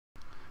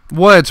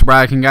What's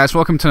rocking, guys?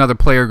 Welcome to another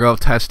player growth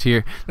test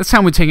here. This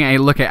time we're taking a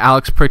look at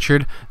Alex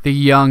Pritchard, the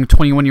young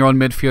 21-year-old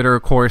midfielder,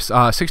 of course.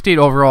 68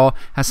 overall,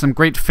 has some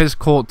great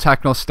physical,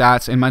 technical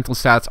stats, and mental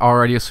stats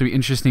already, so it'll be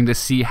interesting to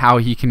see how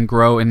he can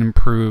grow and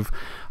improve.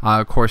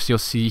 Of course, you'll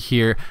see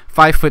here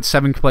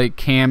 5'7" plate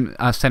cam,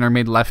 center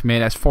mid, left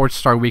mid, has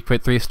 4-star weak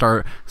foot,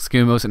 3-star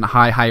skill moves, and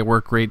high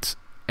work rates.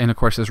 And of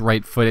course is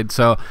right-footed,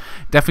 so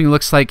definitely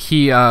looks like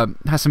he has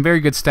some very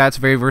good stats,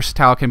 very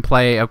versatile, can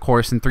play of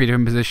course in 3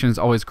 different positions,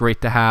 always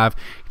great to have.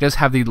 He does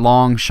have the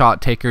long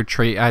shot taker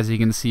trait, as you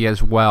can see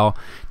as well.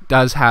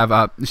 Does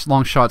have these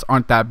long shots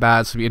aren't that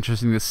bad, so it'll be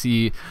interesting to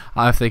see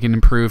if they can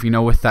improve,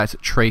 with that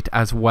trait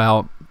as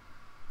well.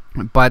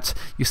 But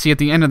you see at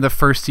the end of the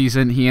first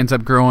season, he ends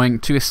up growing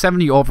to a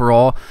 70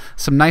 overall.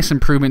 Some nice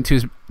improvement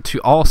to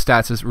all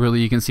stats, is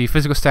really, you can see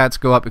physical stats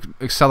go up,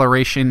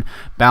 acceleration,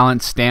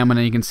 balance,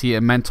 stamina. You can see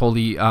it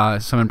mentally,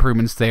 some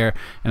improvements there,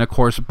 and of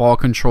course ball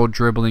control,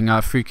 dribbling,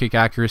 free kick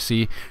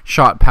accuracy,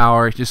 shot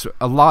power, just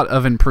a lot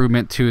of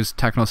improvement to his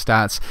technical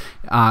stats.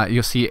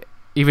 You'll see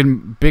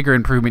even bigger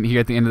improvement here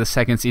at the end of the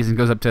second season,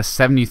 goes up to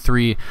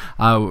 73.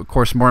 Of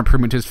course, more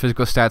improvement to his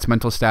physical stats,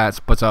 mental stats,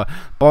 but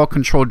ball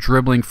control,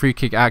 dribbling, free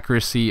kick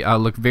accuracy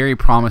look very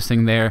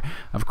promising there,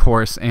 of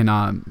course,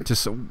 and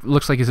just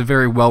looks like he's a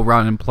very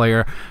well-rounded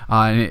player,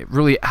 and it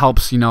really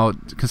helps,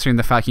 considering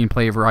the fact he can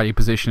play a variety of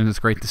positions. It's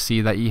great to see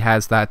that he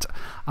has that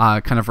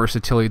kind of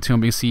versatility to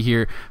him. You see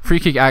here, free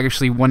kick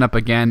accuracy went up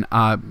again,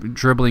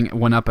 dribbling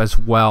went up as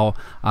well,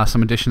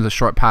 some additions of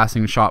short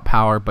passing, shot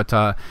power, but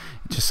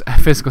just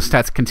physical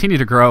stats continue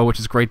to grow, which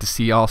is great to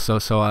see also.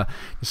 So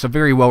just a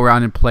very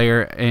well-rounded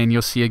player, and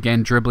you'll see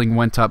again dribbling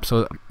went up.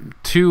 So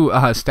 2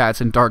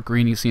 stats in dark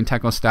green you see in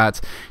technical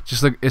stats.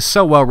 Just is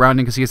so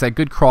well-rounded because he has that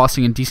good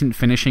crossing and decent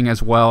finishing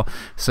as well.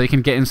 So he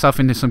can get himself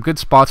into some good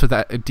spots with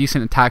that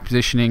decent attack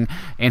positioning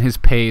and his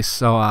pace.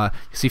 So you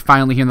see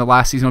finally here in the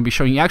last season, we'll be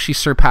showing he actually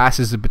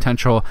surpasses the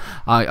potential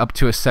up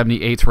to a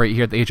 78 right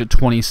here at the age of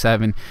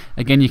 27.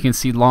 Again, you can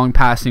see long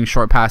passing,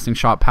 short passing,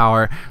 shot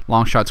power,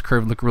 long shots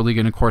curve look really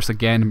good. Of course,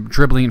 again,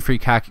 dribbling and free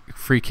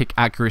kick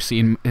accuracy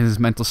and his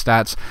mental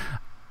stats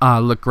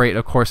look great.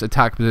 Of course,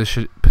 attack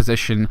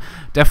position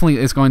definitely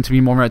is going to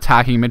be more of an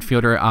attacking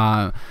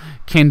midfielder.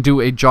 Can do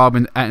a job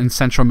in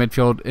central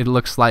midfield, it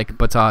looks like,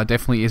 but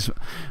definitely is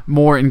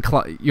more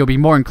you'll be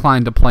more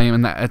inclined to play him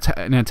in that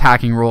an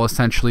attacking role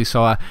essentially.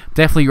 So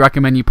definitely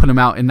recommend you put him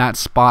out in that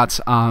spot.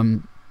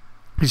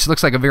 He just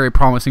looks like a very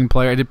promising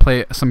player. I did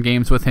play some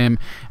games with him,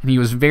 and he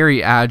was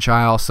very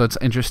agile, so it's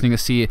interesting to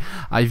see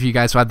if you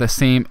guys have had the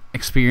same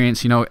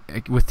experience,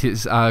 with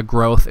his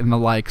growth and the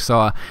like.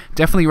 So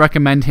definitely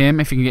recommend him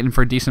if you can get him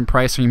for a decent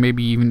price, or you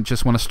maybe even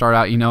just want to start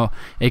out,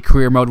 a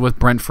career mode with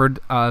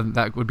Brentford.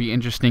 That would be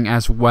interesting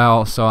as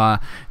well. So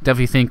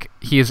definitely think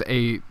he is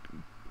a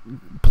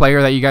player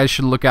that you guys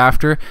should look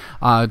after.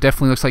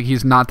 Definitely looks like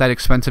he's not that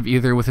expensive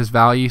either with his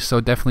value,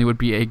 so definitely would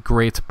be a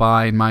great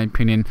buy in my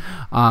opinion.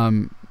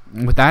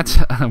 With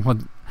that, well,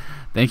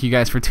 thank you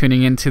guys for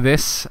tuning into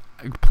this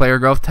player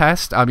growth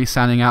test. I'll be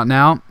signing out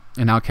now,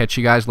 and I'll catch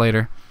you guys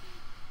later.